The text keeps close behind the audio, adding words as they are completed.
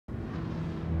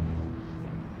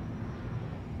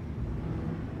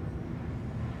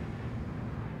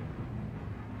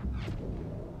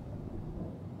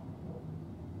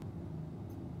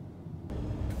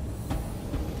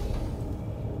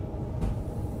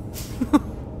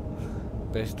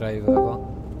Best drive ever.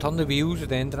 Turn the wheels,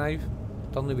 then drive.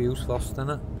 Turn the wheels first,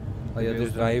 innit? Or you're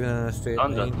just driving in a straight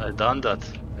line. I done that.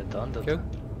 Cool.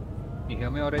 You hear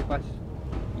me alright, boss?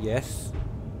 Yes.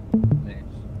 Nice.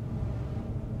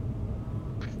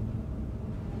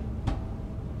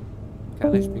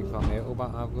 Can I speak for metal,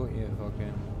 but I've got you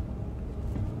fucking...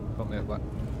 Got me at what?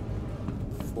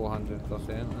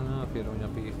 400%, if you're on your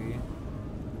PC.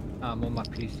 I'm on my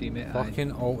PC, mate.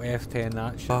 Fucking Alt F10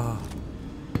 that shit.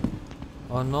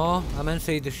 Oh no, I'm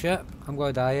inside the ship. I'm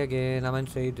gonna die again. I'm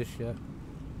inside the ship.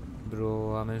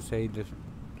 Bro, I'm inside the...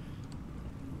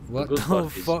 What the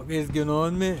fuck is going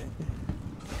on, mate?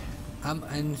 I'm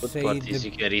inside the...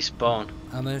 You can respawn.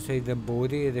 I'm inside the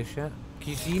body of the ship. Can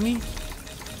you see me?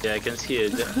 Yeah, I can see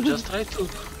it. Just try to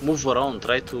move around,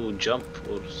 try to jump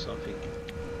or something.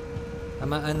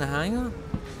 Am I in the hangar?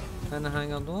 In the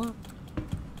hangar door?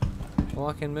 Oh,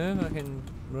 I can move, I can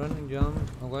run and jump.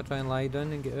 I'm gonna try and lie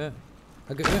down and get out.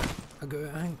 I got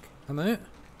out, Hank. I'm out.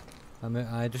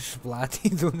 I just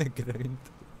splatted on the ground.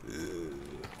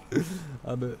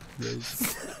 I'm out,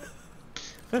 guys.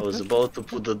 I was about to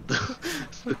put the...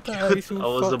 I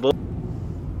was about...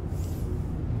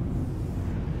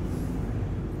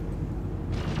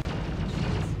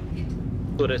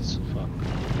 Turrets, fuck.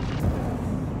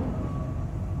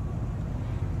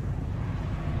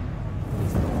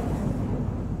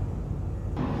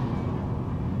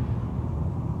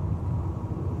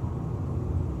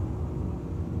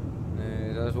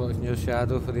 I was watching your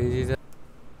shadow for ages.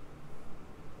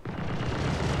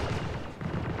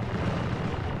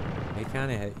 I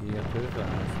can't hit you, you're too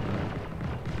fast.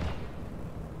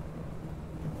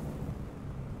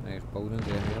 Nice buildings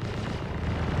in here.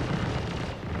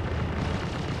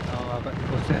 Oh, I bet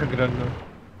what's their ground now?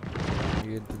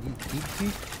 You deep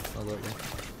sea? I got you.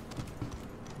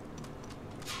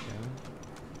 Yeah.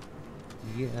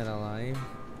 You get it alive.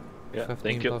 Yeah, 15%.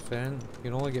 thank you. You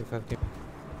can only get 15%.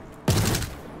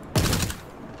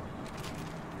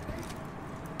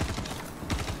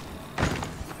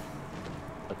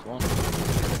 That one.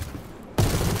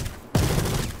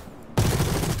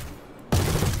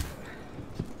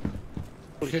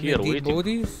 Shooting Here, at dead waiting.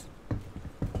 bodies?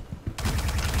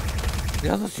 The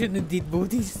other shooting at dead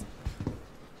bodies?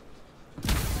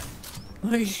 Oh,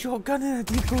 he's shotgunning a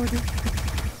dead body.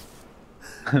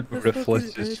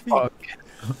 Ruthless as fuck.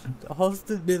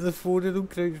 Huston made the four of them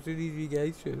crouched in these wee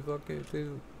guys shooting fuck out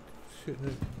shooting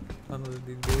at one of the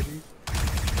dead bodies.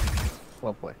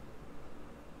 Lovely.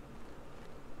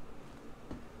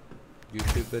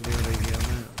 YouTube video right here,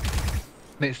 mate.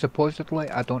 Mate, supposedly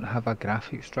I don't have a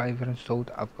graphics driver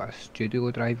installed. I've got a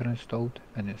studio driver installed,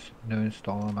 and it's now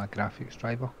installing my graphics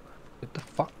driver. What the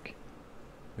fuck?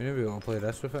 We never got to play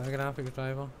this without a graphics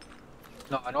driver.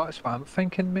 No, I know that's what I'm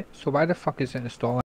thinking, mate. So why the fuck is it installing